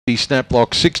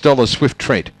Snaplock, $6 Swift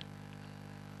Trent.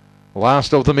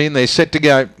 Last of them in, they're set to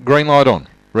go. Green light on,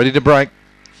 ready to break.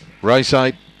 Race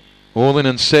 8, all in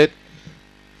and set.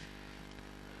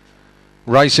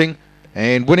 Racing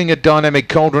and winning at Dynamic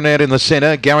Cauldron out in the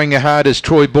centre. Going hard as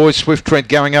Troy Boy, Swift Trent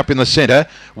going up in the centre.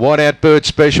 White Out Bird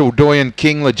Special, Doyen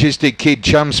King, Logistic Kid,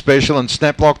 Chum Special and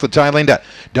Snaplock the tail ender.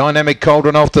 Dynamic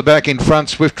Cauldron off the back in front.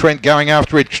 Swift Trent going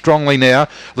after it strongly now.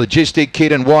 Logistic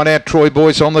Kid and White Out Troy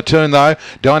Boys on the turn though.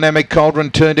 Dynamic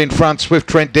Cauldron turned in front. Swift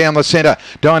Trent down the centre.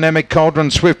 Dynamic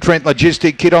Cauldron, Swift Trent,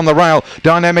 Logistic Kid on the rail.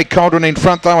 Dynamic Cauldron in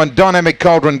front though, and Dynamic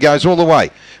Cauldron goes all the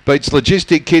way. Beats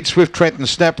Logistic Kid, Swift Trent and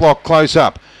Snaplock close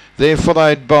up. They're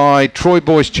followed by Troy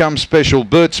Boys, Chum Special,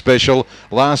 Bird Special,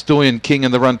 last Doyen King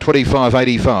in the run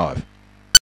 25.85.